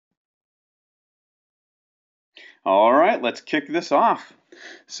All right, let's kick this off.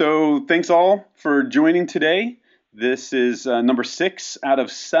 So thanks all for joining today. This is number 6 out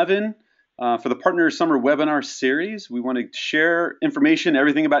of 7 for the Partner Summer Webinar Series. We want to share information,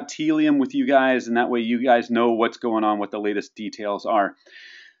 everything about Tealium with you guys, and that way you guys know what's going on, what the latest details are.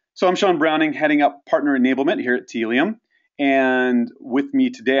 So I'm Sean Browning, heading up Partner Enablement here at Tealium. And with me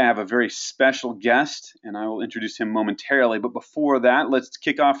today, I have a very special guest, and I will introduce him momentarily. But before that, let's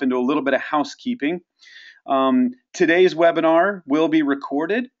kick off into a little bit of housekeeping. Today's webinar will be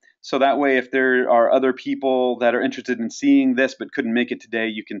recorded, so that way if there are other people that are interested in seeing this but couldn't make it today,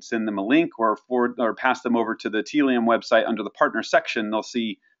 you can send them a link or pass them over to the Tealium website under the partner section. They'll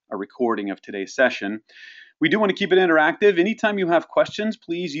see a recording of today's session. We do want to keep it interactive. Anytime you have questions,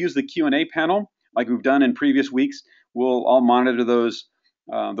 please use the Q&A panel like we've done in previous weeks. We'll all monitor those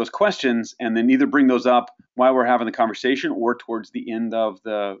questions and then either bring those up while we're having the conversation or towards the end of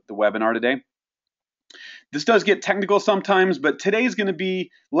the webinar today. This does get technical sometimes, but today is going to be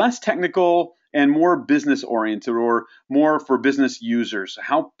less technical and more business oriented, or more for business users,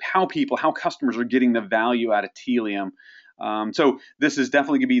 how customers are getting the value out of Tealium. So this is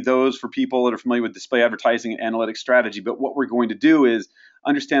definitely going to be those for people that are familiar with display advertising and analytics strategy. But what we're going to do is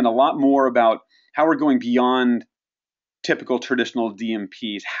understand a lot more about how we're going beyond typical traditional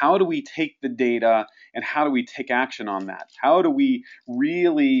DMPs. How do we take the data and how do we take action on that? How do we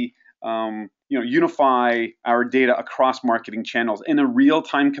really unify our data across marketing channels in a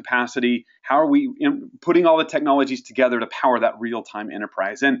real-time capacity? How are we putting all the technologies together to power that real-time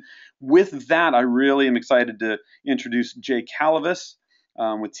enterprise? And with that, I really am excited to introduce Jay Calavas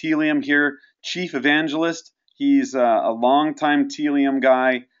with Tealium here, Chief Evangelist. He's a longtime Tealium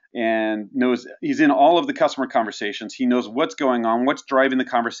guy and he's in all of the customer conversations. He knows what's going on, what's driving the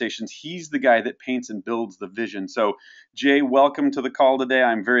conversations. He's the guy that paints and builds the vision. So, Jay, welcome to the call today.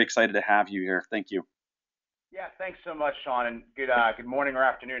 I'm very excited to have you here. Thank you. Yeah, thanks so much, Sean, and good morning or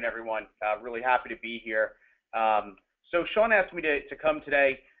afternoon, everyone. Really happy to be here. So Sean asked me to come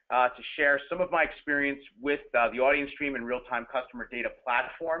today to share some of my experience with the AudienceStream and real-time customer data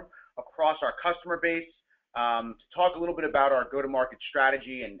platform across our customer base, to talk a little bit about our go-to-market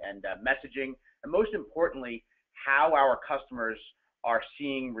strategy and messaging, and most importantly, how our customers are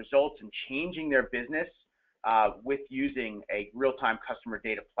seeing results and changing their business with using a real-time customer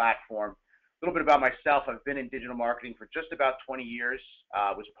data platform. A little bit about myself. I've been in digital marketing for just about 20 years.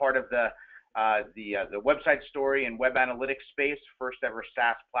 Was part of the website story and web analytics space, first ever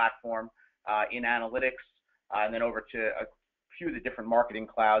SaaS platform in analytics, and then over to a few of the different marketing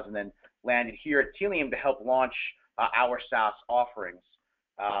clouds, and then landed here at Tealium to help launch our SaaS offerings.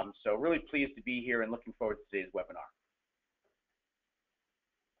 So really pleased to be here and looking forward to today's webinar.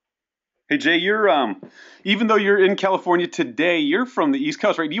 Hey Jay, you're even though you're in California today, you're from the East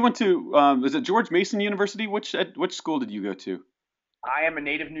Coast, right? You went to is it George Mason University? Which school did you go to? I am a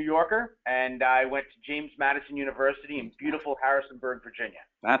native New Yorker, and I went to James Madison University in beautiful Harrisonburg, Virginia.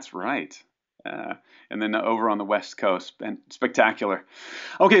 That's right. And then over on the West Coast, and spectacular.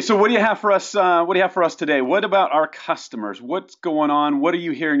 Okay, so what do you have for us? What do you have for us today? What about our customers? What's going on? What are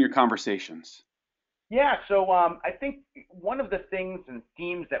you hearing in your conversations? Yeah, so I think one of the things and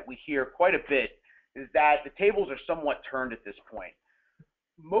themes that we hear quite a bit is that the tables are somewhat turned at this point.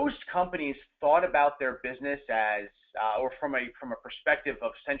 Most companies thought about their business as, or from a perspective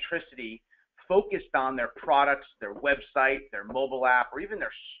of centricity, focused on their products, their website, their mobile app, or even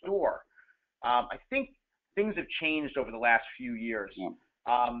their store. I think things have changed over the last few years. Yeah.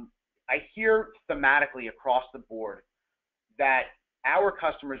 I hear thematically across the board that our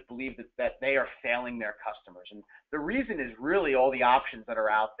customers believe that they are failing their customers. And the reason is really all the options that are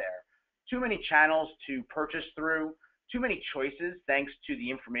out there. Too many channels to purchase through, too many choices thanks to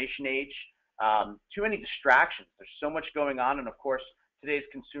the information age, too many distractions. There's so much going on. And of course, today's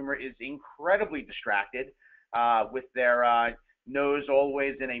consumer is incredibly distracted with their nose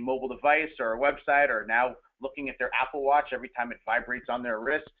always in a mobile device or a website, or now looking at their Apple Watch every time it vibrates on their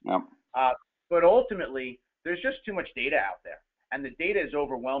wrist. Yep. But ultimately, there's just too much data out there. And the data is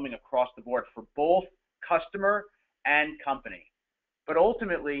overwhelming across the board for both customer and company. But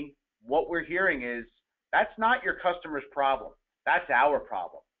ultimately, what we're hearing is that's not your customer's problem. That's our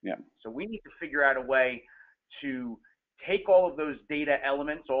problem. Yeah. So we need to figure out a way to take all of those data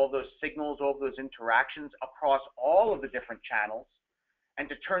elements, all of those signals, all of those interactions across all of the different channels, and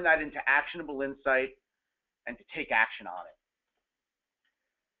to turn that into actionable insight and to take action on it.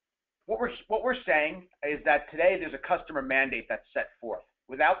 What we're saying is that today there's a customer mandate that's set forth.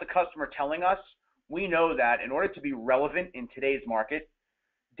 Without the customer telling us, we know that in order to be relevant in today's market,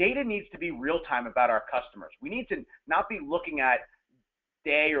 data needs to be real time about our customers. We need to not be looking at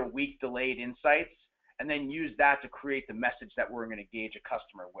day or week delayed insights and then use that to create the message that we're going to engage a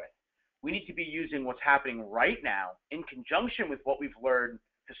customer with. We need to be using what's happening right now in conjunction with what we've learned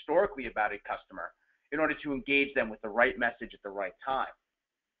historically about a customer in order to engage them with the right message at the right time.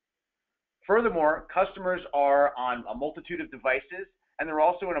 Furthermore, customers are on a multitude of devices, and they're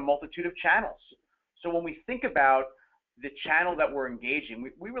also in a multitude of channels. So when we think about the channel that we're engaging,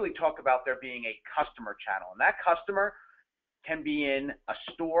 we really talk about there being a customer channel. And that customer can be in a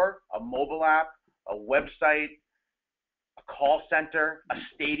store, a mobile app, a website, a call center, a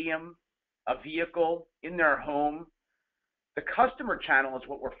stadium, a vehicle, in their home. The customer channel is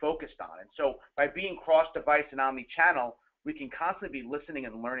what we're focused on. And so by being cross-device and omni-channel, we can constantly be listening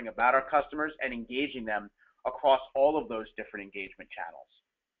and learning about our customers and engaging them across all of those different engagement channels.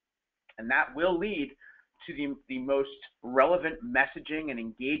 And that will lead to the most relevant messaging and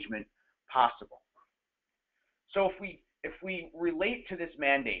engagement possible. So if we relate to this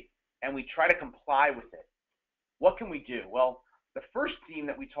mandate and we try to comply with it, what can we do? Well, the first theme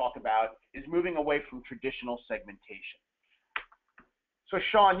that we talk about is moving away from traditional segmentation. So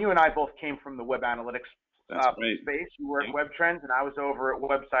Sean, you and I both came from the web analytics space. You were at Web Trends, and I was over at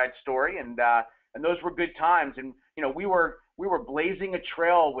Website Story, and those were good times. And you know, we were blazing a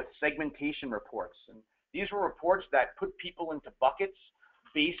trail with segmentation reports, and these were reports that put people into buckets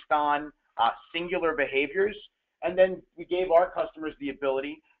based on singular behaviors, and then we gave our customers the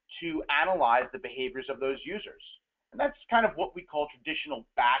ability to analyze the behaviors of those users. And that's kind of what we call traditional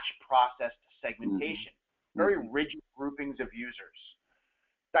batch processed segmentation, very rigid groupings of users.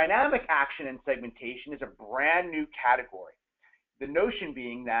 Dynamic action and segmentation is a brand new category. The notion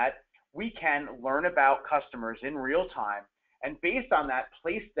being that we can learn about customers in real time and based on that,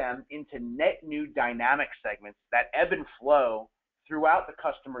 place them into net new dynamic segments that ebb and flow throughout the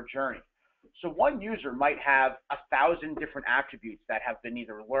customer journey. So one user might have 1,000 different attributes that have been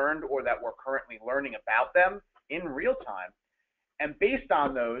either learned or that we're currently learning about them in real time. And based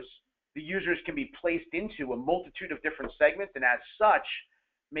on those, the users can be placed into a multitude of different segments and as such,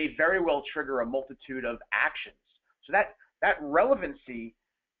 may very well trigger a multitude of actions. So that relevancy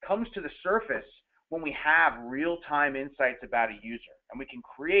comes to the surface when we have real-time insights about a user, and we can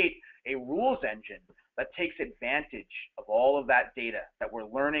create a rules engine that takes advantage of all of that data that we're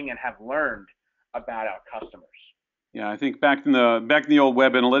learning and have learned about our customers. Yeah, I think back in the old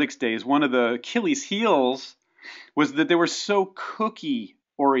web analytics days, one of the Achilles heels was that they were so cookie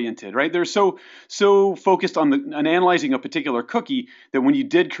oriented, right? They're so focused on analyzing a particular cookie that when you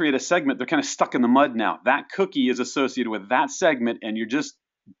did create a segment, they're kind of stuck in the mud now. That cookie is associated with that segment, and you're just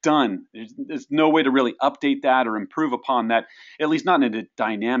done. There's no way to really update that or improve upon that, at least not in a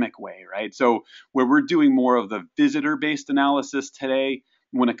dynamic way, right? So where we're doing more of the visitor-based analysis today,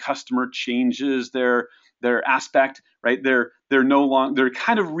 when a customer changes their aspect, right? They're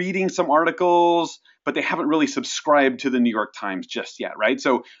kind of reading some articles, but they haven't really subscribed to the New York Times just yet, right?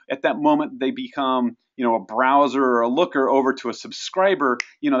 So at that moment, they become, a browser or a looker over to a subscriber.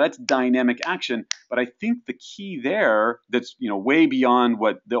 That's dynamic action. But I think the key there, that's way beyond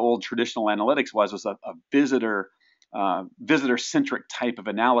what the old traditional analytics was a visitor-centric type of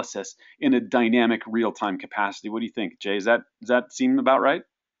analysis in a dynamic real-time capacity. What do you think, Jay? Does that seem about right?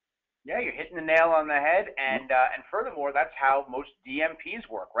 Yeah, you're hitting the nail on the head, and furthermore, that's how most DMPs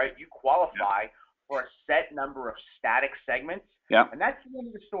work, right? You qualify for a set number of static segments, and that's the end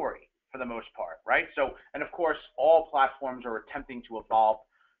of the story for the most part, right? So, and of course, all platforms are attempting to evolve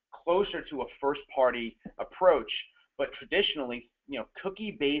closer to a first-party approach, but traditionally,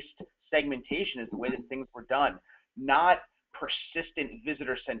 cookie-based segmentation is the way that things were done, not persistent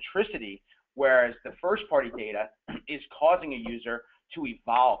visitor centricity, whereas the first-party data is causing a user to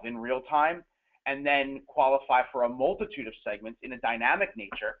evolve in real time and then qualify for a multitude of segments in a dynamic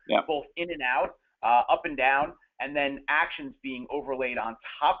nature, both in and out, up and down, and then actions being overlaid on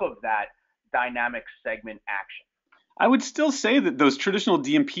top of that dynamic segment action. I would still say that those traditional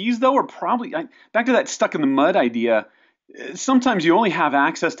DMPs, though, are probably, back to that stuck in the mud idea, sometimes you only have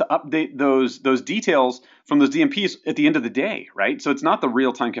access to update those details from those DMPs at the end of the day, right? So it's not the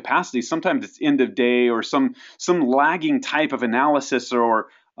real-time capacity. Sometimes it's end of day or some lagging type of analysis or,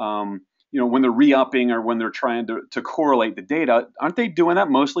 when they're re-upping or when they're trying to correlate the data. Aren't they doing that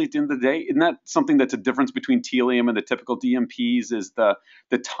mostly at the end of the day? Isn't that something that's a difference between Tealium and the typical DMPs is the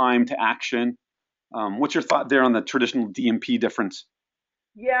time to action? What's your thought there on the traditional DMP difference?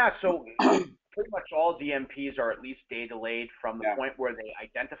 Yeah, so pretty much all DMPs are at least day delayed from the point where they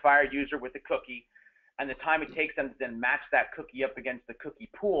identify a user with a cookie and the time it takes them to then match that cookie up against the cookie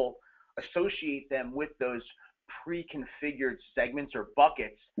pool, associate them with those pre-configured segments or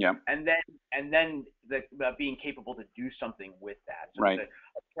buckets, Yeah. and then being capable to do something with that. So Right. there's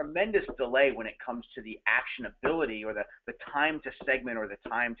a tremendous delay when it comes to the actionability or the time to segment or the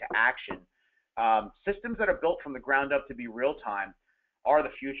time to action. Systems that are built from the ground up to be real time are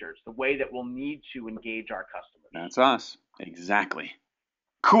the futures, the way that we'll need to engage our customers. That's us. Exactly.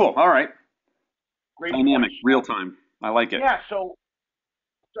 Cool. All right. Great Dynamic, point. real time. I like it. Yeah. So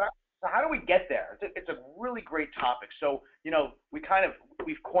how do we get there? It's a really great topic. So,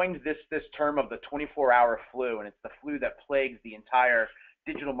 we've coined this term of the 24-hour flu, and it's the flu that plagues the entire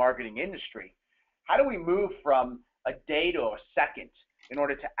digital marketing industry. How do we move from a day to a second in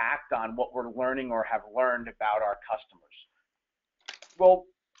order to act on what we're learning or have learned about our customers? Well,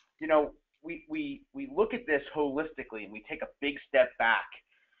 we look at this holistically, and we take a big step back,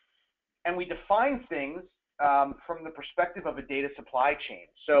 and we define things from the perspective of a data supply chain.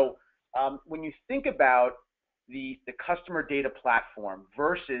 So when you think about the customer data platform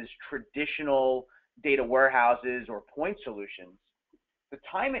versus traditional data warehouses or point solutions, the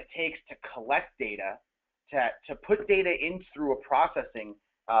time it takes to collect data, to put data in through a processing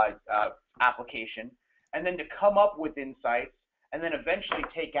application, and then to come up with insights, and then eventually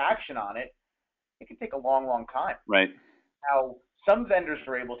take action on it, it can take a long, long time. Right. Now, some vendors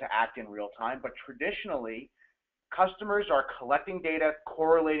are able to act in real time, but traditionally, customers are collecting data,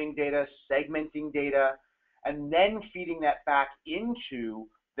 correlating data, segmenting data, and then feeding that back into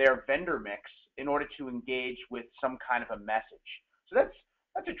their vendor mix in order to engage with some kind of a message. So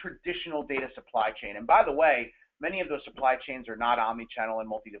that's a traditional data supply chain. And by the way, many of those supply chains are not omni-channel and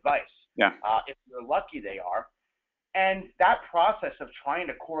multi-device. Yeah. If you're lucky, they are. And that process of trying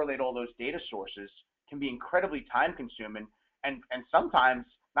to correlate all those data sources can be incredibly time consuming and sometimes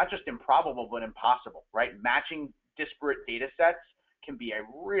not just improbable, but impossible, right? Matching disparate data sets can be a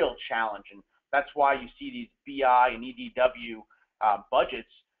real challenge. And that's why you see these BI and EDW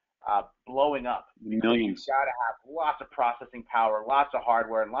budgets blowing up. Millions. You've got to have lots of processing power, lots of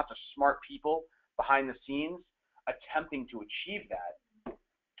hardware, and lots of smart people behind the scenes attempting to achieve that.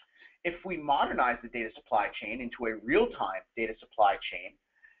 If we modernize the data supply chain into a real-time data supply chain,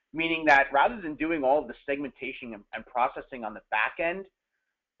 meaning that rather than doing all of the segmentation and processing on the back end,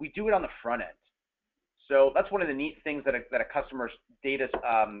 we do it on the front end. So that's one of the neat things that a customer's data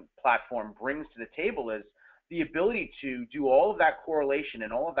platform brings to the table is the ability to do all of that correlation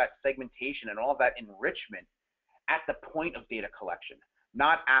and all of that segmentation and all of that enrichment at the point of data collection,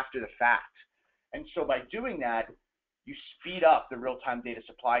 not after the fact. And so by doing that, you speed up the real-time data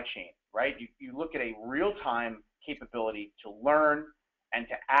supply chain, right? You look at a real-time capability to learn and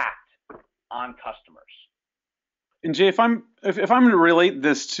to act on customers. And Jay, if I'm going to relate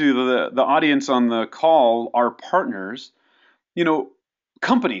this to the audience on the call, our partners,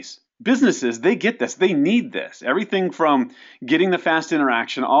 companies, businesses, they get this. They need this. Everything from getting the fast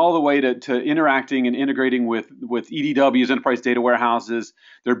interaction all the way to interacting and integrating with EDWs, enterprise data warehouses,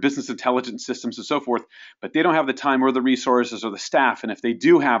 their business intelligence systems and so forth. But they don't have the time or the resources or the staff. And if they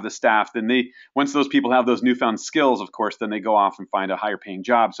do have the staff, then once those people have those newfound skills, of course, then they go off and find a higher paying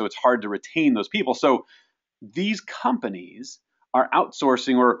job. So it's hard to retain those people. So these companies are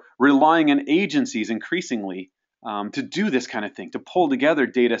outsourcing or relying on agencies increasingly to do this kind of thing, to pull together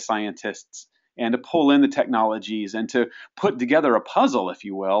data scientists and to pull in the technologies and to put together a puzzle, if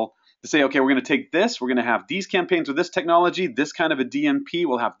you will, to say, okay, we're going to take this, we're going to have these campaigns with this technology, this kind of a DMP,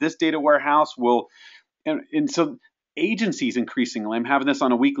 we'll have this data warehouse, and so agencies increasingly, I'm having this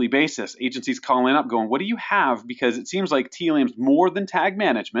on a weekly basis, agencies calling up going, what do you have? Because it seems like Tealium's more than tag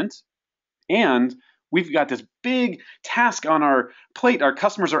management, and we've got this big task on our plate. Our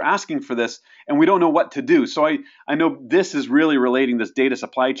customers are asking for this, and we don't know what to do. So I know this is really relating, this data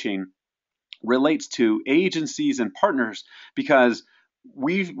supply chain relates to agencies and partners because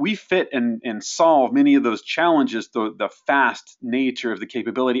we fit and solve many of those challenges, the fast nature of the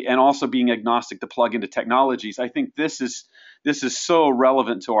capability and also being agnostic to plug into technologies. I think this is so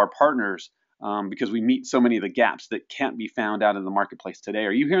relevant to our partners because we meet so many of the gaps that can't be found out in the marketplace today.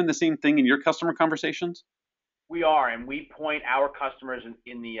 Are you hearing the same thing in your customer conversations? We are, and we point our customers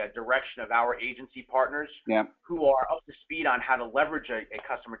in the direction of our agency partners who are up to speed on how to leverage a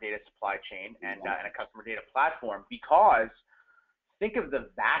customer data supply chain and a customer data platform, because think of the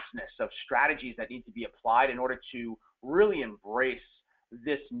vastness of strategies that need to be applied in order to really embrace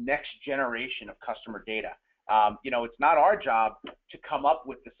this next generation of customer data. It's not our job to come up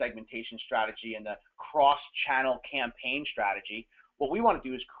with the segmentation strategy and the cross-channel campaign strategy. What we want to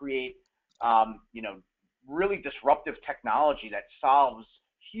do is create, really disruptive technology that solves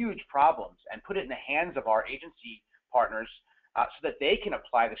huge problems and put it in the hands of our agency partners so that they can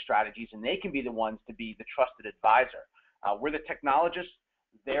apply the strategies and they can be the ones to be the trusted advisor. We're the technologists,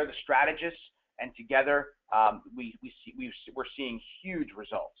 they're the strategists, and together we're seeing huge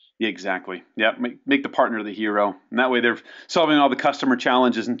results. Yeah, exactly. Yeah, make the partner the hero, and that way they're solving all the customer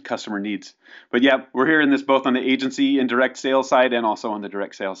challenges and customer needs. But yeah, we're hearing this both on the agency and direct sales side, and also on the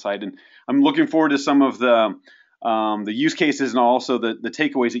direct sales side. And I'm looking forward to some of the use cases and also the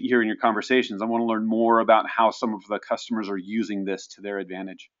takeaways that you hear in your conversations. I want to learn more about how some of the customers are using this to their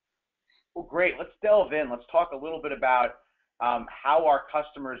advantage. Well, great. Let's delve in. Let's talk a little bit about how our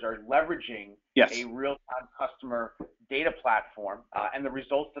customers are leveraging a real-time customer data platform and the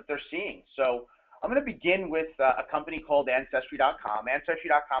results that they're seeing. So I'm going to begin with a company called Ancestry.com.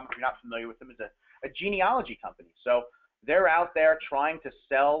 Ancestry.com, if you're not familiar with them, is a genealogy company. So they're out there trying to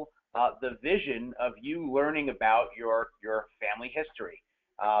sell the vision of you learning about your family history.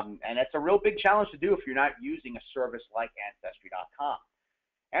 And it's a real big challenge to do if you're not using a service like Ancestry.com.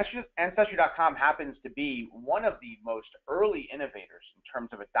 Ancestry.com happens to be one of the most early innovators in terms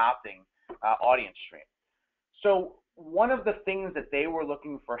of adopting AudienceStream. So one of the things that they were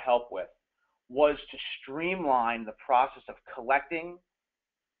looking for help with was to streamline the process of collecting,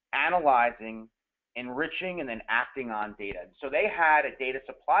 analyzing, enriching, and then acting on data. And so they had a data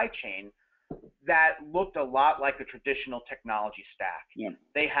supply chain that looked a lot like a traditional technology stack. Yeah.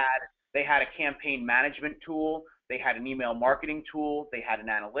 They had a campaign management tool, they had an email marketing tool, they had an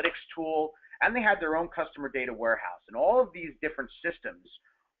analytics tool, and they had their own customer data warehouse. And all of these different systems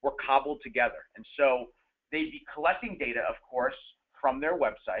were cobbled together. And so they'd be collecting data, of course, from their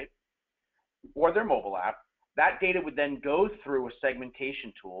website or their mobile app. That data would then go through a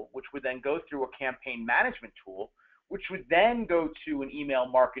segmentation tool, which would then go through a campaign management tool, which would then go to an email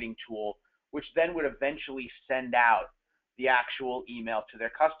marketing tool, which then would eventually send out the actual email to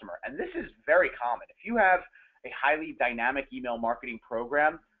their customer. And this is very common. If you have a highly dynamic email marketing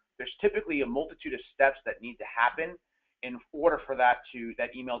program, there's typically a multitude of steps that need to happen in order for that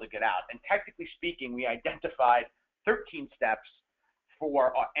email to get out. And technically speaking, we identified 13 steps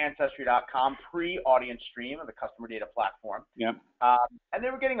for Ancestry.com pre-AudienceStream, the customer data platform. Yeah. And they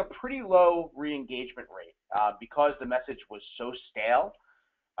were getting a pretty low re-engagement rate because the message was so stale.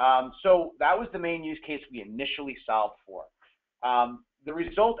 So that was the main use case we initially solved for. The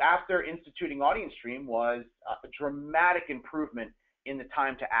result after instituting AudienceStream was a dramatic improvement in the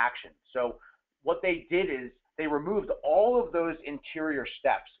time to action. So what they did is they removed all of those interior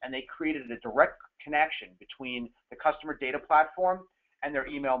steps and they created a direct connection between the customer data platform and their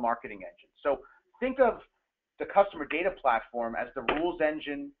email marketing engine. So think of the customer data platform as the rules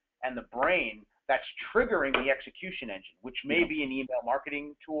engine and the brain that's triggering the execution engine, which may be an email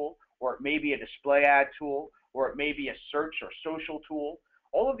marketing tool, or it may be a display ad tool, or it may be a search or social tool.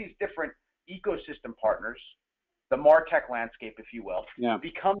 All of these different ecosystem partners, the MarTech landscape, if you will,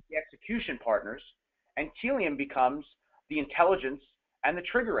 become the execution partners, and Tealium becomes the intelligence and the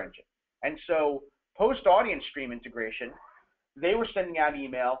trigger engine. And so post-AudienceStream integration, they were sending out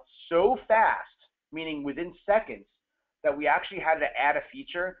email so fast, meaning within seconds, that we actually had to add a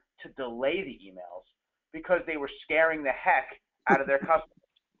feature to delay the emails because they were scaring the heck out of their customers.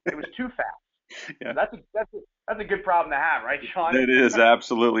 It was too fast. Yeah. That's a good problem to have, right, Sean? It is,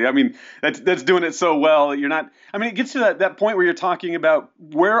 absolutely. I mean, that's doing it so well. You're not. I mean, it gets to that point where you're talking about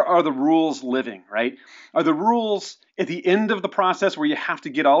where are the rules living, right? Are the rules at the end of the process where you have to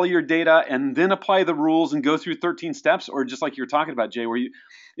get all of your data and then apply the rules and go through 13 steps, or just like you're talking about, Jay, where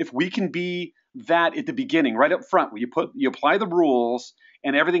if we can be that at the beginning, right up front, where you apply the rules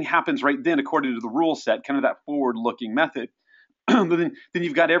and everything happens right then according to the rule set, kind of that forward-looking method. But then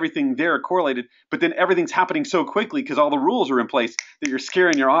you've got everything there correlated, but then everything's happening so quickly because all the rules are in place that you're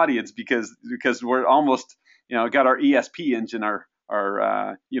scaring your audience because we're almost, got our ESP engine,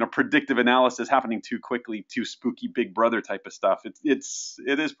 our predictive analysis happening too quickly, too spooky Big Brother type of stuff. It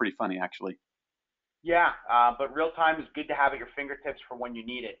is pretty funny, actually. Yeah, but real time is good to have at your fingertips for when you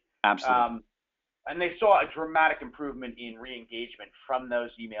need it. Absolutely. And they saw a dramatic improvement in re-engagement from those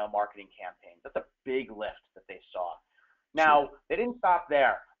email marketing campaigns. That's a big lift that they saw. Now, they didn't stop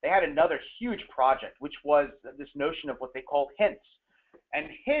there. They had another huge project, which was this notion of what they called hints. And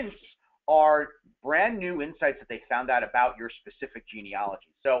hints are brand new insights that they found out about your specific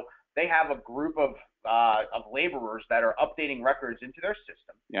genealogy. So they have a group of laborers that are updating records into their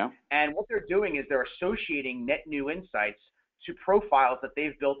system. Yeah. And what they're doing is they're associating net new insights to profiles that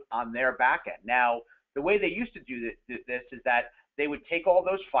they've built on their backend. Now, the way they used to do this is that they would take all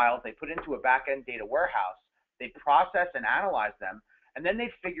those files, they put into a backend data warehouse, they'd process and analyze them, and then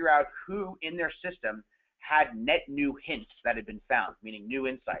they'd figure out who in their system had net new hints that had been found, meaning new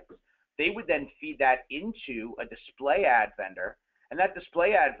insights. They would then feed that into a display ad vendor, and that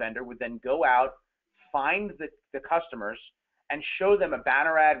display ad vendor would then go out, find the customers, and show them a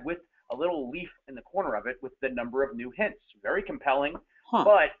banner ad with a little leaf in the corner of it with the number of new hints. Very compelling,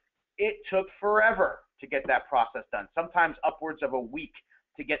 but it took forever to get that process done, sometimes upwards of a week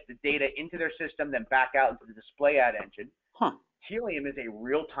to get the data into their system, then back out into the display ad engine. Tealium is a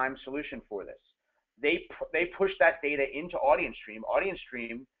real-time solution for this. They push that data into AudienceStream.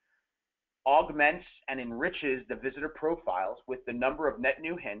 AudienceStream augments and enriches the visitor profiles with the number of net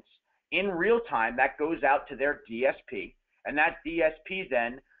new hints in real time. That goes out to their DSP, and that DSP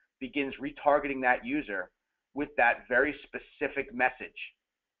then begins retargeting that user with that very specific message.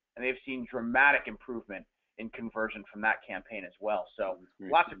 And they've seen dramatic improvement in conversion from that campaign as well. So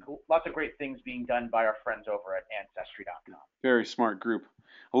lots of great things being done by our friends over at Ancestry.com. Very smart group.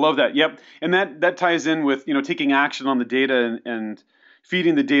 I love that. Yep. And that ties in with, taking action on the data and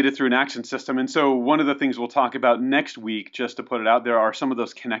feeding the data through an action system. And so one of the things we'll talk about next week, just to put it out there, are some of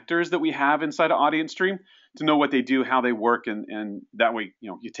those connectors that we have inside of AudienceStream to know what they do, how they work, and that way,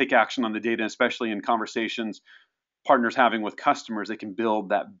 you take action on the data, especially in conversations partners having with customers. They can build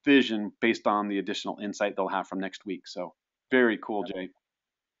that vision based on the additional insight they'll have from next week. So very cool, Jay.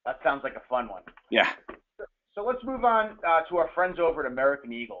 That sounds like a fun one. Yeah. So let's move on to our friends over at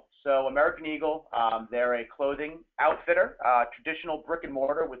American Eagle. So American Eagle, they're a clothing outfitter, traditional brick and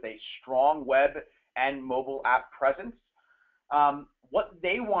mortar with a strong web and mobile app presence. What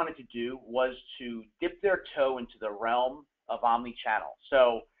they wanted to do was to dip their toe into the realm of omni-channel.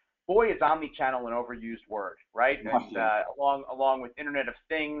 So boy, is omni-channel an overused word, right? And along with Internet of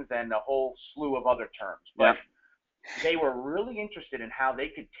Things and a whole slew of other terms. But they were really interested in how they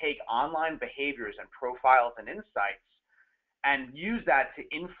could take online behaviors and profiles and insights and use that to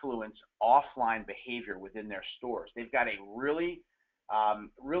influence offline behavior within their stores. They've got a really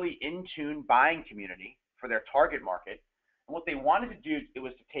in-tune buying community for their target market. And what they wanted to do, it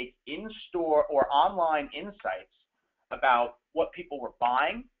was to take in-store or online insights about what people were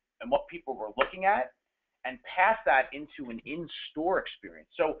buying and what people were looking at, and pass that into an in-store experience.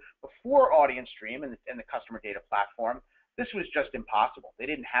 So before AudienceStream and the customer data platform, this was just impossible. They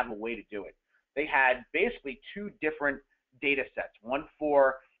didn't have a way to do it. They had basically two different data sets, one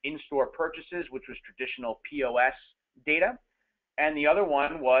for in-store purchases, which was traditional POS data, and the other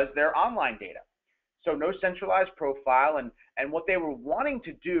one was their online data. So no centralized profile, and what they were wanting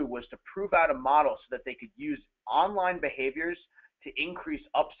to do was to prove out a model so that they could use online behaviors to increase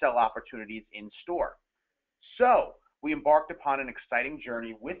upsell opportunities in store. So we embarked upon an exciting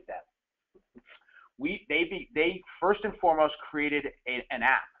journey with them. They first and foremost created an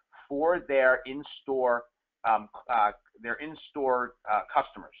app for their in-store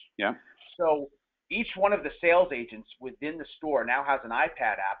customers. Yeah. So each one of the sales agents within the store now has an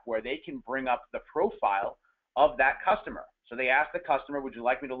iPad app where they can bring up the profile of that customer. So they ask the customer, would you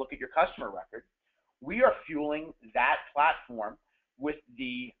like me to look at your customer record? We are fueling that platform with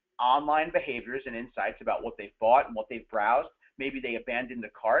the online behaviors and insights about what they've bought and what they've browsed. Maybe they abandoned the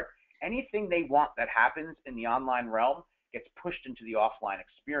cart. Anything they want that happens in the online realm gets pushed into the offline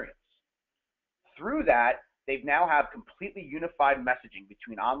experience. Through that, they now have completely unified messaging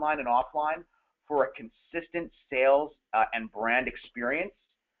between online and offline for a consistent sales and brand experience.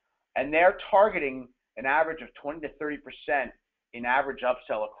 And they're targeting an average of 20 to 30% in average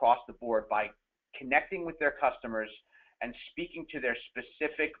upsell across the board by connecting with their customers and speaking to their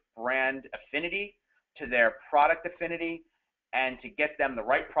specific brand affinity, to their product affinity, and to get them the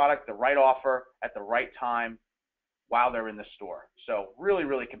right product, the right offer at the right time while they're in the store. So really,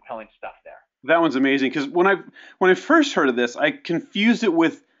 really compelling stuff there. That one's amazing, because when I first heard of this, I confused it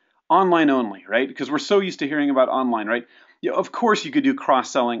with online only, right? Because we're so used to hearing about online, right? Yeah, of course you could do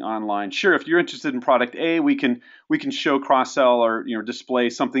cross-selling online. Sure, if you're interested in product A, we can show cross-sell or display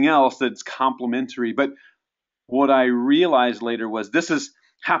something else that's complementary. But what I realized later was this is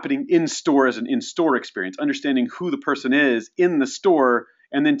happening in store as an in-store experience, understanding who the person is in the store,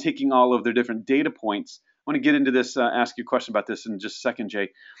 and then taking all of their different data points. I want to get into this, ask you a question about this in just a second, Jay.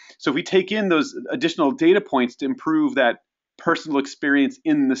 So if we take in those additional data points to improve that personal experience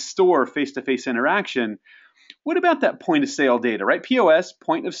in the store, face-to-face interaction, what about that point of sale data, right? POS,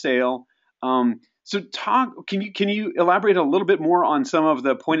 point of sale. So can you elaborate a little bit more on some of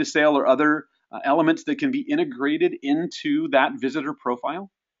the point of sale or other elements that can be integrated into that visitor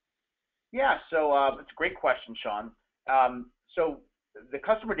profile? Yeah, so it's a great question, Sean. So the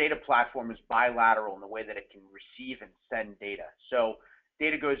customer data platform is bilateral in the way that it can receive and send data. So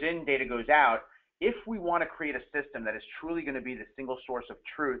data goes in, data goes out. If we want to create a system that is truly going to be the single source of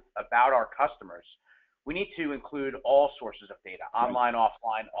truth about our customers, we need to include all sources of data, online,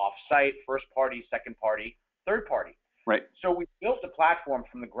 offline, off-site, first party, second party, third party. Right. So we built the platform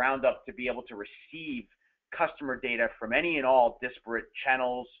from the ground up to be able to receive customer data from any and all disparate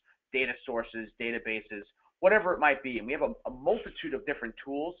channels, data sources, databases, whatever it might be. And we have a multitude of different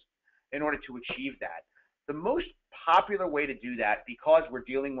tools in order to achieve that. The most popular way to do that, because we're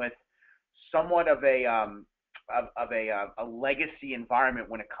dealing with somewhat of a legacy environment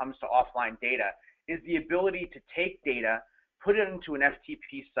when it comes to offline data, is the ability to take data, put it into an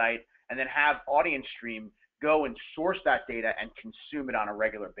FTP site, and then have AudienceStream go and source that data and consume it on a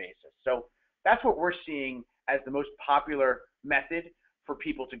regular basis. So that's what we're seeing as the most popular method for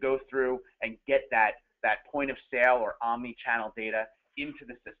people to go through and get that point of sale or omni-channel data into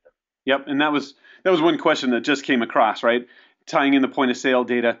the system. Yep, and that was one question that just came across, right? Tying in the point of sale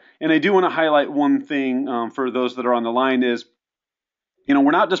data. And I do want to highlight one thing for those that are on the line is,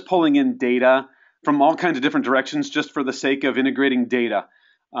 we're not just pulling in data from all kinds of different directions just for the sake of integrating data.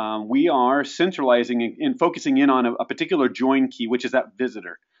 We are centralizing and focusing in on a particular join key, which is that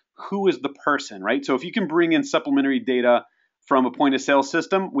visitor. Who is the person, right? So if you can bring in supplementary data from a point of sale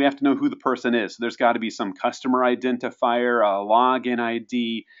system, we have to know who the person is. There's got to be some customer identifier, a login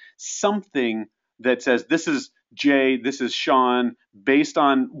ID, something that says this is Jay, this is Sean, based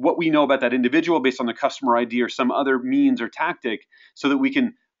on what we know about that individual, based on the customer ID or some other means or tactic, so that we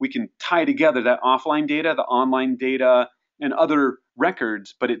can tie together that offline data, the online data, and other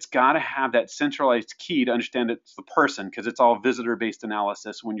records, but it's got to have that centralized key to understand it's the person, because it's all visitor-based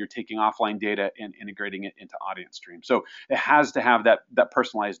analysis when you're taking offline data and integrating it into AudienceStream. So it has to have that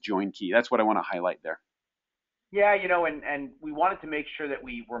personalized join key. That's what I want to highlight there. Yeah, and we wanted to make sure that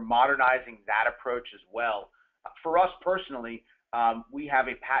we were modernizing that approach as well. For us personally, we have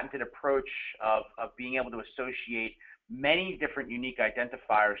a patented approach of being able to associate many different unique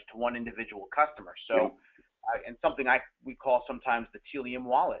identifiers to one individual customer. So, and something we call sometimes the Tealium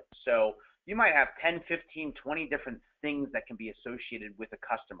wallet. So you might have 10, 15, 20 different things that can be associated with a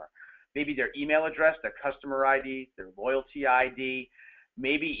customer. Maybe their email address, their customer ID, their loyalty ID,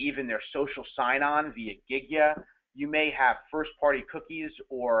 maybe even their social sign-on via Gigya. You may have first-party cookies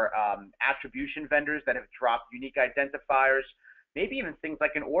or attribution vendors that have dropped unique identifiers, maybe even things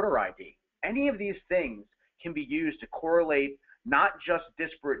like an order ID. Any of these things can be used to correlate not just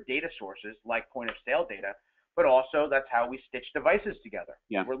disparate data sources like point-of-sale data, but also that's how we stitch devices together.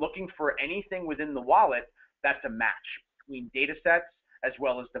 Yeah. We're looking for anything within the wallet that's a match between data sets as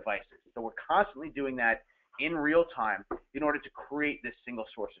well as devices. So we're constantly doing that in real time in order to create this single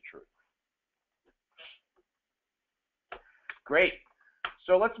source of truth. Great.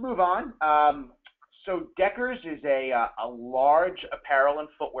 So let's move on. So Deckers is a large apparel and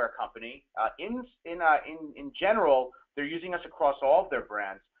footwear company. In general, they're using us across all of their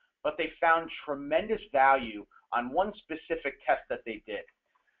brands, but they found tremendous value on one specific test that they did.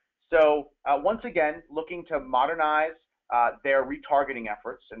 So once again, looking to modernize their retargeting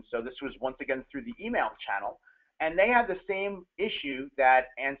efforts. And so this was once again through the email channel. And they had the same issue that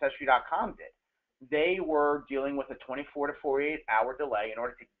Ancestry.com did. They were dealing with a 24 to 48 hour delay in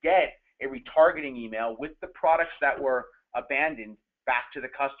order to get a retargeting email with the products that were abandoned back to the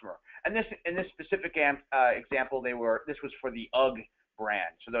customer. And in this specific example, this was for the UGG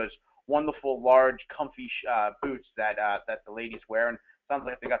brand. So those wonderful, large, comfy boots that the ladies wear. And sounds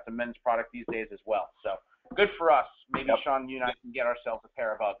like they got some men's product these days as well. So good for us. Maybe Sean, you and I can get ourselves a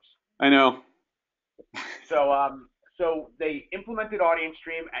pair of Uggs. I know. So they implemented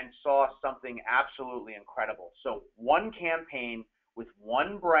AudienceStream and saw something absolutely incredible. So one campaign with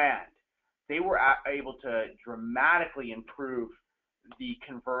one brand, they were able to dramatically improve the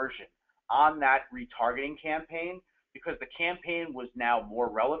conversion on that retargeting campaign because the campaign was now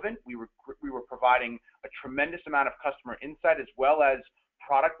more relevant. We were providing a tremendous amount of customer insight as well as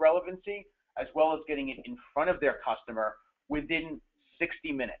product relevancy, as well as getting it in front of their customer within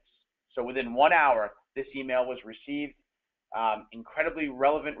 60 minutes. So within 1 hour, this email was received, incredibly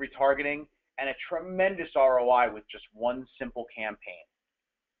relevant retargeting, and a tremendous ROI with just one simple campaign.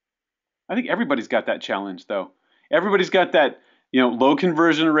 I think everybody's got that challenge, though. Everybody's got that, low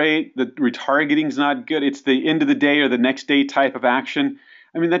conversion rate. The retargeting's not good. It's the end of the day or the next day type of action.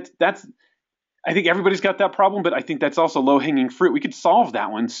 I mean, that's. I think everybody's got that problem, but I think that's also low-hanging fruit. We could solve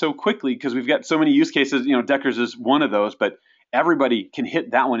that one so quickly because we've got so many use cases. Deckers is one of those, but everybody can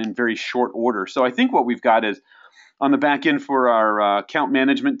hit that one in very short order. So I think what we've got is on the back end for our account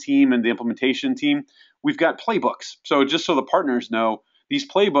management team and the implementation team, we've got playbooks. So just so the partners know, these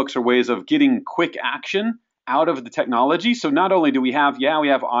playbooks are ways of getting quick action out of the technology. So not only do we have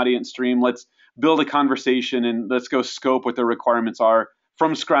AudienceStream, let's build a conversation and let's go scope what the requirements are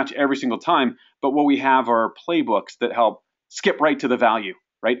from scratch every single time. But what we have are playbooks that help skip right to the value,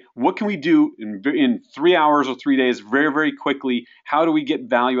 right? What can we do in 3 hours or 3 days very, very quickly? How do we get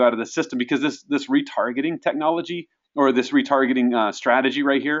value out of the system? Because this retargeting technology or this retargeting strategy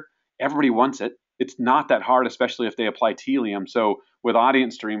right here, everybody wants it. It's not that hard, especially if they apply Tealium. So with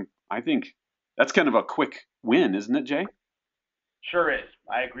AudienceStream, I think that's kind of a quick win, isn't it, Jay? Sure is.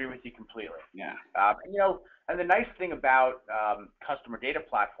 I agree with you completely. Yeah. And the nice thing about customer data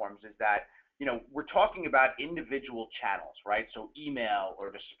platforms is that, we're talking about individual channels, right? So email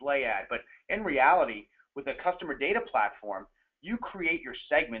or display ad, but in reality, with a customer data platform, you create your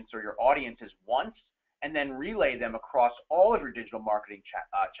segments or your audiences once and then relay them across all of your digital marketing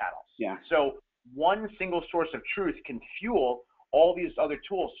channels. Yeah. So one single source of truth can fuel all these other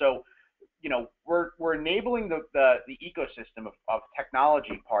tools. So we're enabling the ecosystem of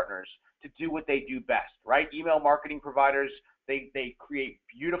technology partners to do what they do best, right? Email marketing providers, they create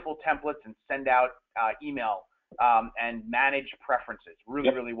beautiful templates and send out email and manage preferences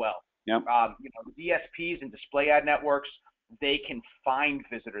really well. Yep. DSPs and display ad networks, they can find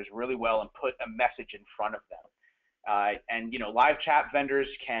visitors really well and put a message in front of them. And live chat vendors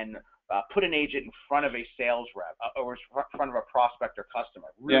can put an agent in front of a sales rep or in front of a prospect or customer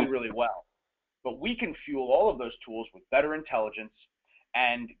really well. But we can fuel all of those tools with better intelligence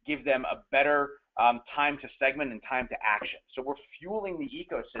and give them a better time to segment and time to action. So we're fueling the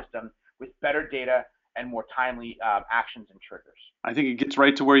ecosystem with better data and more timely actions and triggers. I think it gets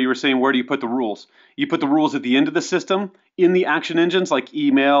right to where you were saying, where do you put the rules? You put the rules at the end of the system in the action engines like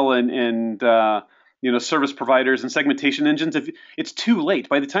email and service providers and segmentation engines. If it's too late,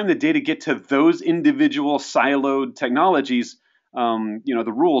 by the time the data get to those individual siloed technologies,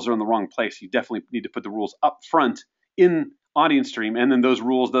 the rules are in the wrong place. You definitely need to put the rules up front in AudienceStream, and then those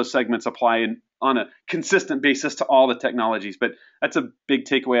rules, those segments apply on a consistent basis to all the technologies. But that's a big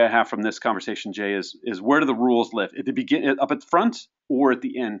takeaway I have from this conversation, Jay, is where do the rules live? At the beginning, up at the front, or at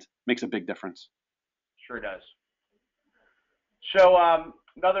the end? Makes a big difference. Sure does. So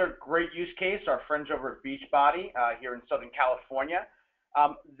another great use case, our friends over at Beachbody here in Southern California,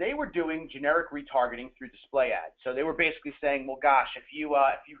 they were doing generic retargeting through display ads. So they were basically saying, well, gosh, if you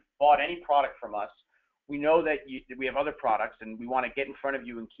bought any product from us, we know that we have other products, and we want to get in front of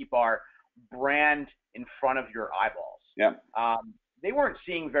you and keep our brand in front of your eyeballs. Yeah. They weren't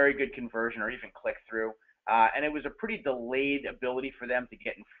seeing very good conversion or even click-through, and it was a pretty delayed ability for them to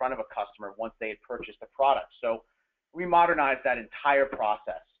get in front of a customer once they had purchased the product. So we modernized that entire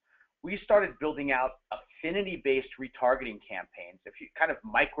process. We started building out affinity-based retargeting campaigns, kind of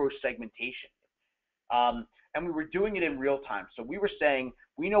micro-segmentation. And we were doing it in real time. So we were saying,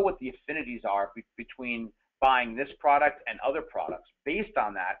 we know what the affinities are between buying this product and other products. Based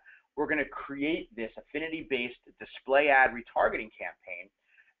on that, we're going to create this affinity-based display ad retargeting campaign,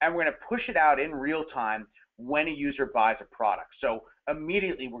 and we're going to push it out in real time when a user buys a product. So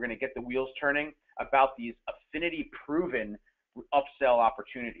immediately, we're going to get the wheels turning about these affinity-proven upsell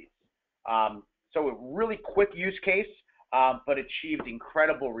opportunities. So a really quick use case, but achieved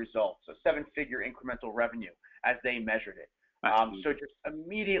incredible results, a 7-figure incremental revenue as they measured it. So just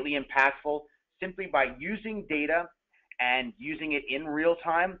immediately impactful simply by using data and using it in real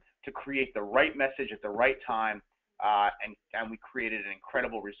time to create the right message at the right time, and we created an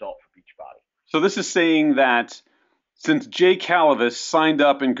incredible result for Beachbody. So this is saying that since Jay Calavas signed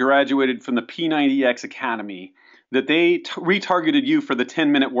up and graduated from the P90X Academy, that they retargeted you for the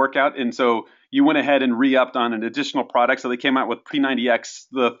 10-minute workout, and so you went ahead and re-upped on an additional product. So they came out with P90X,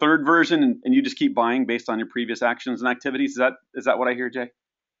 the third version, and you just keep buying based on your previous actions and activities. Is that what I hear, Jay?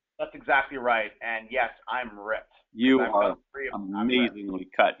 That's exactly right. And yes, I'm ripped. You are amazingly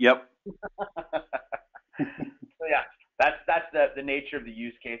cut. Yep. So yeah, that's the nature of the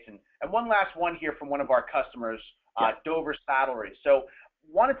use case. And one last one here from one of our customers, Dover Saddlery. So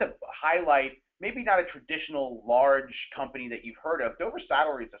wanted to highlight maybe not a traditional large company that you've heard of. Dover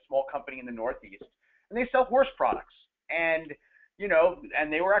Saddlery is a small company in the Northeast, and they sell horse products. And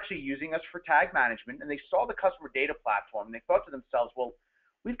and they were actually using us for tag management, and they saw the customer data platform, and they thought to themselves, well,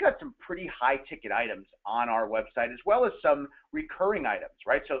 we've got some pretty high ticket items on our website, as well as some recurring items,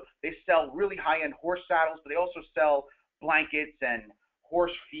 right? So they sell really high end horse saddles, but they also sell blankets and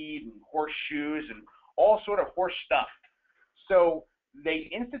horse feed and horse shoes and all sort of horse stuff. So they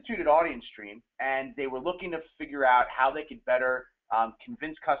instituted AudienceStream, and they were looking to figure out how they could better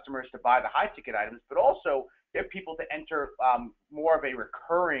convince customers to buy the high ticket items, but also get people to enter more of a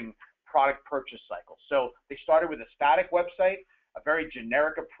recurring product purchase cycle. So they started with a static website, a very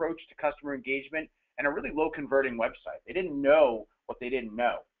generic approach to customer engagement, and a really low converting website. They didn't know what they didn't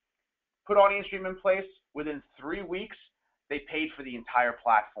know. Put AudienceStream in place. Within 3 weeks, they paid for the entire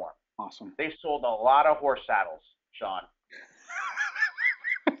platform. Awesome. They sold a lot of horse saddles, Sean.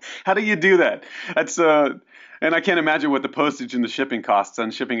 How do you do that? That's and I can't imagine what the postage and the shipping costs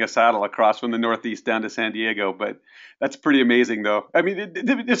on shipping a saddle across from the Northeast down to San Diego, but that's pretty amazing, though. I mean,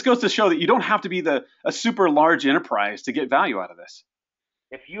 this goes to show that you don't have to be a super large enterprise to get value out of this.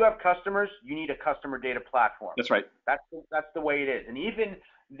 If you have customers, you need a customer data platform. That's right. That's the way it is. And even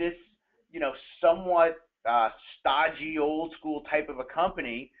this, somewhat stodgy, old school type of a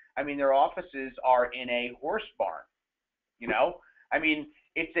company, I mean, their offices are in a horse barn. I mean,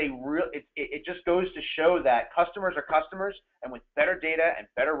 it just goes to show that customers are customers, and with better data and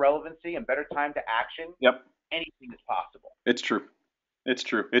better relevancy and better time to action, yep, anything is possible. It's true. It's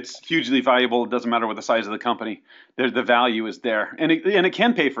true. It's hugely valuable. It doesn't matter what the size of the company. The value is there, and it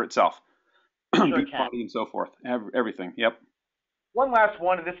can pay for itself. Sure Good can. quality and so forth. Everything. Yep. One last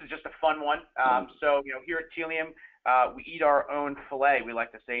one, and this is just a fun one. So here at Tealium, we eat our own filet. We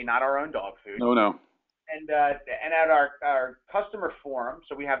like to say, not our own dog food. No. And at our customer forum,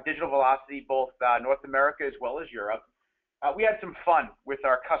 so we have Digital Velocity, both North America as well as Europe. We had some fun with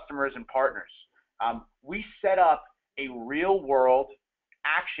our customers and partners. We set up a real-world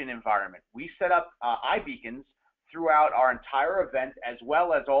action environment. We set up iBeacons throughout our entire event, as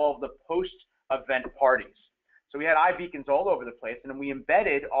well as all of the post-event parties. So we had iBeacons all over the place, and then we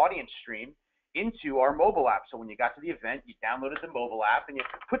embedded AudienceStream into our mobile app. So when you got to the event, you downloaded the mobile app and you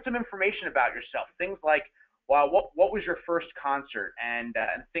put some information about yourself. Things like, well, what was your first concert, and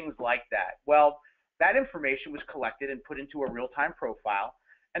things like that. Well, that information was collected and put into a real-time profile.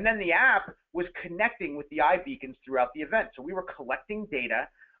 And then the app was connecting with the iBeacons throughout the event. So we were collecting data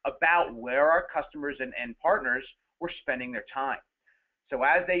about where our customers and partners were spending their time. So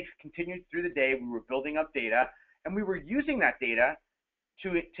as they continued through the day, we were building up data, and we were using that data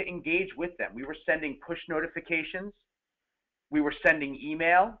to engage with them. We were sending push notifications, we were sending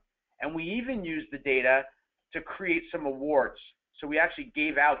email, and we even used the data to create some awards. So we actually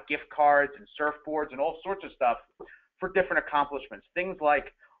gave out gift cards and surfboards and all sorts of stuff for different accomplishments. Things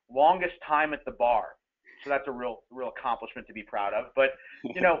like longest time at the bar. So that's a real accomplishment to be proud of. But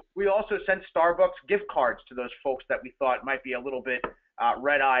we also sent Starbucks gift cards to those folks that we thought might be a little bit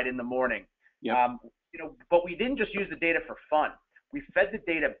red-eyed in the morning. Yep. But we didn't just use the data for fun. We fed the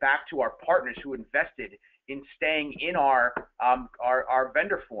data back to our partners who invested in staying in our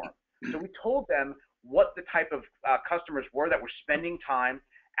vendor forum. So we told them what the type of customers were that were spending time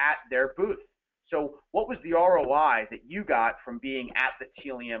at their booth. So what was the ROI that you got from being at the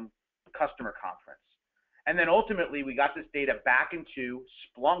Tealium customer conference? And then ultimately, we got this data back into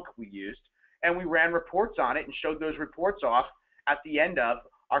Splunk we used, and we ran reports on it and showed those reports off at the end of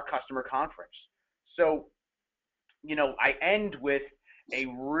our customer conference. So, I end with a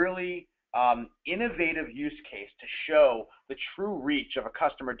really innovative use case to show the true reach of a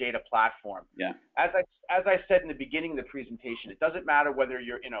customer data platform. Yeah. As I said in the beginning of the presentation, it doesn't matter whether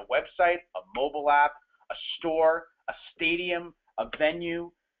you're in a website, a mobile app, a store, a stadium, a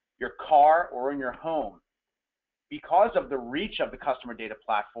venue, your car, or in your home. Because of the reach of the customer data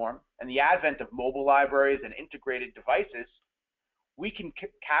platform and the advent of mobile libraries and integrated devices, we can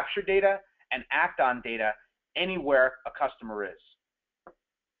capture data and act on data anywhere a customer is.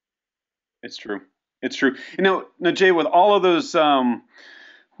 It's true. It's true. Now, Jay, with all those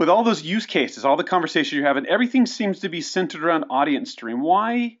use cases, all the conversations you're having, everything seems to be centered around AudienceStream.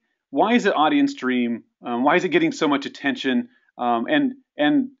 Why is it AudienceStream? Why is it getting so much attention? And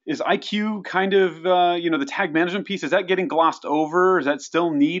is IQ kind of the tag management piece? Is that getting glossed over? Is that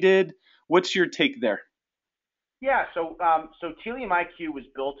still needed? What's your take there? Yeah, so Tealium IQ was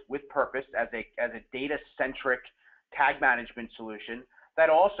built with purpose as a data-centric tag management solution that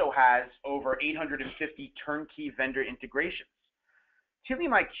also has over 850 turnkey vendor integrations.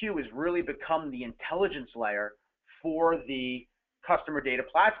 Tealium IQ has really become the intelligence layer for the customer data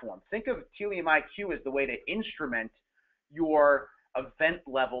platform. Think of Tealium IQ as the way to instrument your event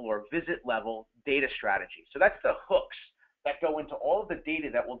level or visit level data strategy. So that's the hooks that go into all of the data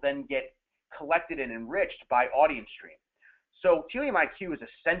that will then get collected and enriched by AudienceStream. So Tealium IQ is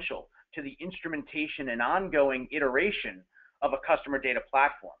essential to the instrumentation and ongoing iteration of a customer data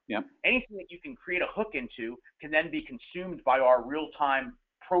platform. Yep. Anything that you can create a hook into can then be consumed by our real-time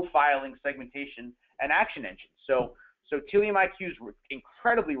profiling, segmentation, and action engine. So Tealium IQ is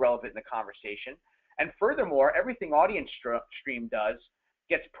incredibly relevant in the conversation. And furthermore, everything AudienceStream does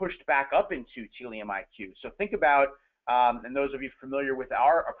gets pushed back up into Tealium IQ. So think about, and those of you familiar with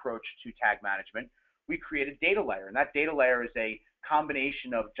our approach to tag management, we create a data layer. And that data layer is a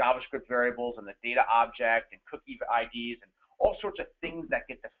combination of JavaScript variables and the data object and cookie IDs and all sorts of things that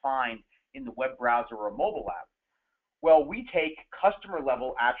get defined in the web browser or a mobile app. Well, we take customer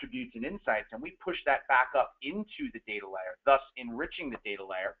level attributes and insights and we push that back up into the data layer, thus enriching the data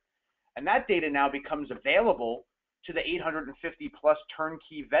layer. And that data now becomes available to the 850 plus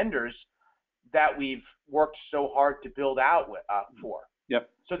turnkey vendors that we've worked so hard to build out for. Yep.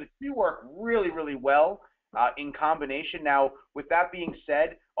 So the two work really, really well in combination. Now, with that being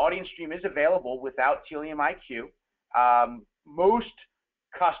said, AudienceStream is available without Tealium IQ. Most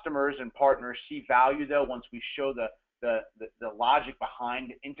customers and partners see value though once we show the logic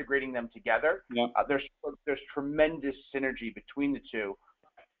behind integrating them together. Yep. There's tremendous synergy between the two.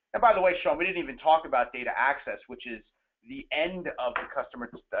 And by the way, Sean, we didn't even talk about data access, which is the end of the customer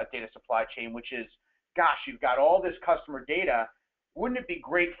data supply chain, which is, gosh, you've got all this customer data. Wouldn't it be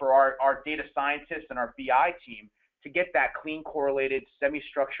great for our data scientists and our BI team to get that clean, correlated,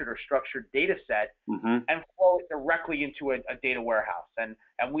 semi-structured or structured data set and flow it directly into a data warehouse? And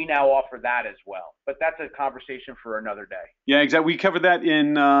we now offer that as well. But that's a conversation for another day. Yeah, exactly. We covered that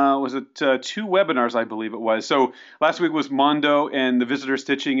in, was it 2 webinars, I believe it was. So last week was Mondo and the visitor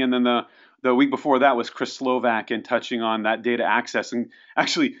stitching, and then the week before that was Chris Slovak and touching on that data access. And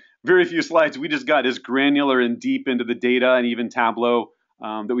actually, very few slides we just got as granular and deep into the data and even Tableau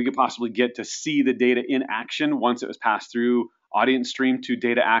that we could possibly get to see the data in action once it was passed through AudienceStream to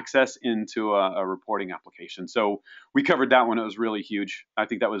data access into a reporting application. So we covered that one. It was really huge. I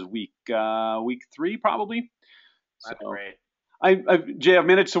think that was week 3 probably. That's great. Jay, I've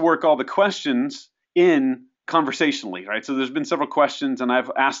managed to work all the questions in conversationally, right? So there's been several questions, and I've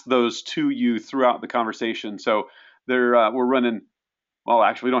asked those to you throughout the conversation. So we're running. Well,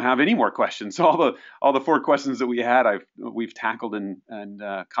 actually, we don't have any more questions. So all the 4 questions that we had, we've tackled and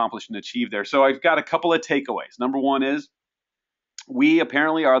accomplished and achieved there. So I've got a couple of takeaways. Number 1 is we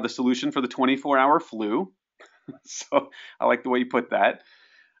apparently are the solution for the 24-hour flu. So I like the way you put that.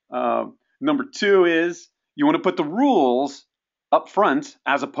 Number 2 is you want to put the rules up front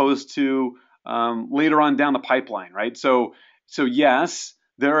as opposed to later on down the pipeline, right? So yes,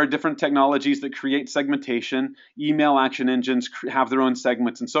 there are different technologies that create segmentation. Email action engines have their own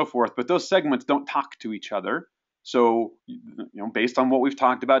segments and so forth, but those segments don't talk to each other. So, based on what we've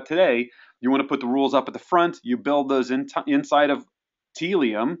talked about today, you want to put the rules up at the front. You build those inside of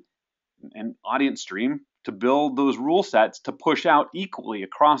Tealium and AudienceStream to build those rule sets to push out equally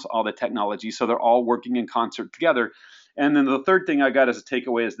across all the technologies so they're all working in concert together. And then the third thing I got as a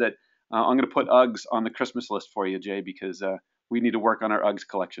takeaway is that I'm going to put Uggs on the Christmas list for you, Jay, because we need to work on our Uggs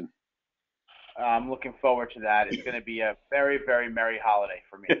collection. I'm looking forward to that. It's going to be a very, very merry holiday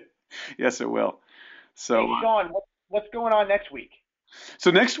for me. Yes, it will. So, hey, Sean, what's going on next week?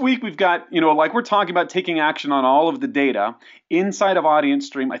 So next week we've got, like we're talking about taking action on all of the data inside of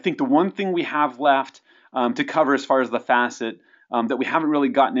AudienceStream. I think the one thing we have left to cover as far as the facet that we haven't really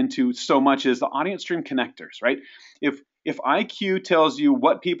gotten into so much is the AudienceStream connectors, right? If IQ tells you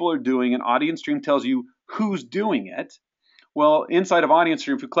what people are doing and AudienceStream tells you who's doing it, well, inside of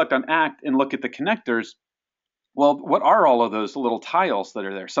AudienceStream, if we click on Act and look at the connectors, well, what are all of those little tiles that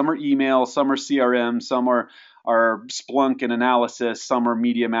are there? Some are email, some are CRM, some are Splunk and analysis, some are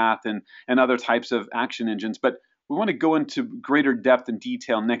media math and other types of action engines. But we want to go into greater depth and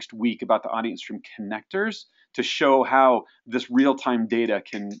detail next week about the AudienceStream connectors to show how this real-time data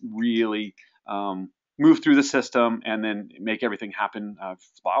can really move through the system and then make everything happen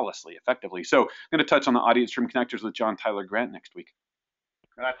flawlessly, effectively. So I'm going to touch on the AudienceStream connectors with John Tyler Grant next week.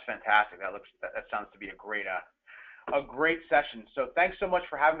 That's fantastic. That sounds to be a great session. So thanks so much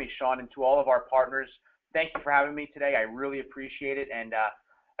for having me, Sean, and to all of our partners. Thank you for having me today. I really appreciate it. And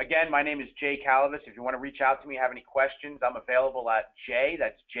again, my name is Jay Calavas. If you want to reach out to me, have any questions, I'm available at Jay,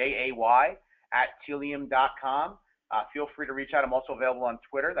 that's Jay, at Tealium.com. Feel free to reach out. I'm also available on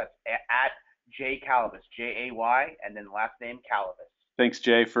Twitter. That's at Jay Calavas, Jay, and then last name Calavas. Thanks,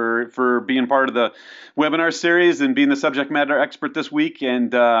 Jay, for being part of the webinar series and being the subject matter expert this week,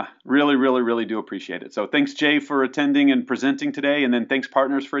 and really, really, really do appreciate it. So thanks, Jay, for attending and presenting today, and then thanks,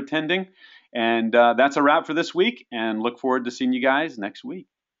 partners, for attending. And that's a wrap for this week, and look forward to seeing you guys next week.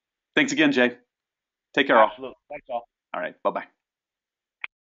 Thanks again, Jay. Take care, all. Absolutely. Thanks, all. All right. Bye-bye.